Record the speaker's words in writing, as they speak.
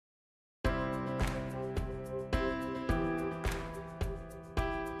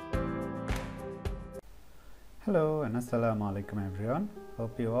Hello and Assalamu alaikum everyone.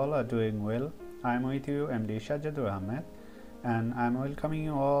 Hope you all are doing well. I am with you MD Shajadur Ahmed and I am welcoming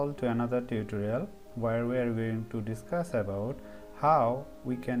you all to another tutorial where we are going to discuss about how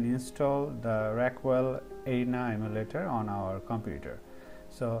we can install the Rockwell Arena Emulator on our computer.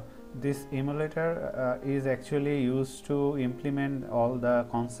 So this emulator is actually used to implement all the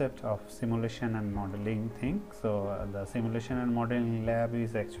concept of simulation and modeling thing. So the simulation and modeling lab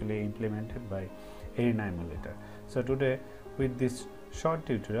is actually implemented by Arena Emulator. So today with this short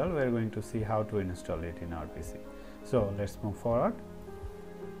tutorial we are going to see how to install it in our PC. So let's move forward.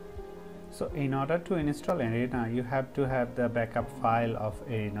 So in order to install Arena, you have to have the backup file of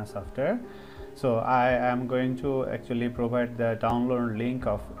Arena software. So I am going to actually provide the download link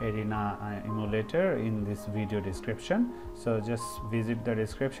of Arena Emulator in this video description. So just visit the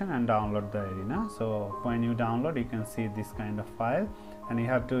description and download the Arena. So when you download, you can see this kind of file, and you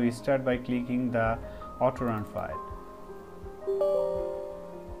have to start by clicking the auto run file.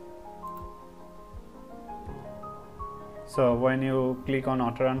 So when you click on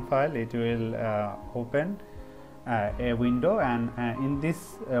auto run file, it will open a window, and in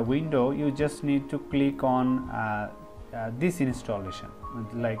this window you just need to click on this installation,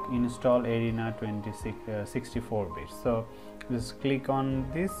 like install Arena 64 bits. So just click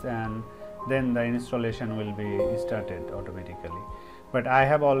on this and then the installation will be started automatically. But I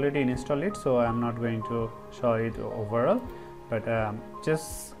have already installed it, so I am not going to show it overall, but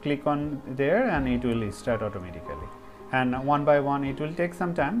just click on there and it will start automatically. And one by one it will take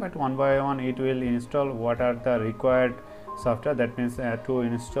some time, but one by one it will install what are the required software. That means to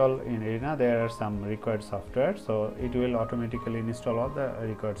install in Arena there are some required software, so it will automatically install all the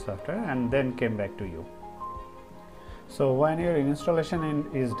required software and then came back to you. So when your installation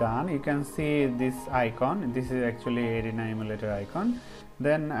is done, you can see this icon. This is actually Arena Emulator icon.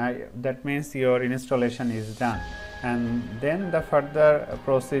 Then that means your installation is done, and then the further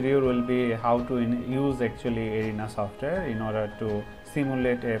procedure will be how to use actually Arena software in order to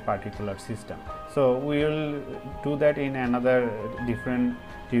simulate a particular system. So we will do that in another different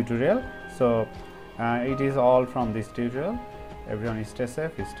tutorial. So it is all from this tutorial. Everyone stay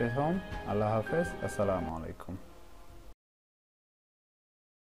safe, stay home. Allah Hafiz. Assalamu alaikum.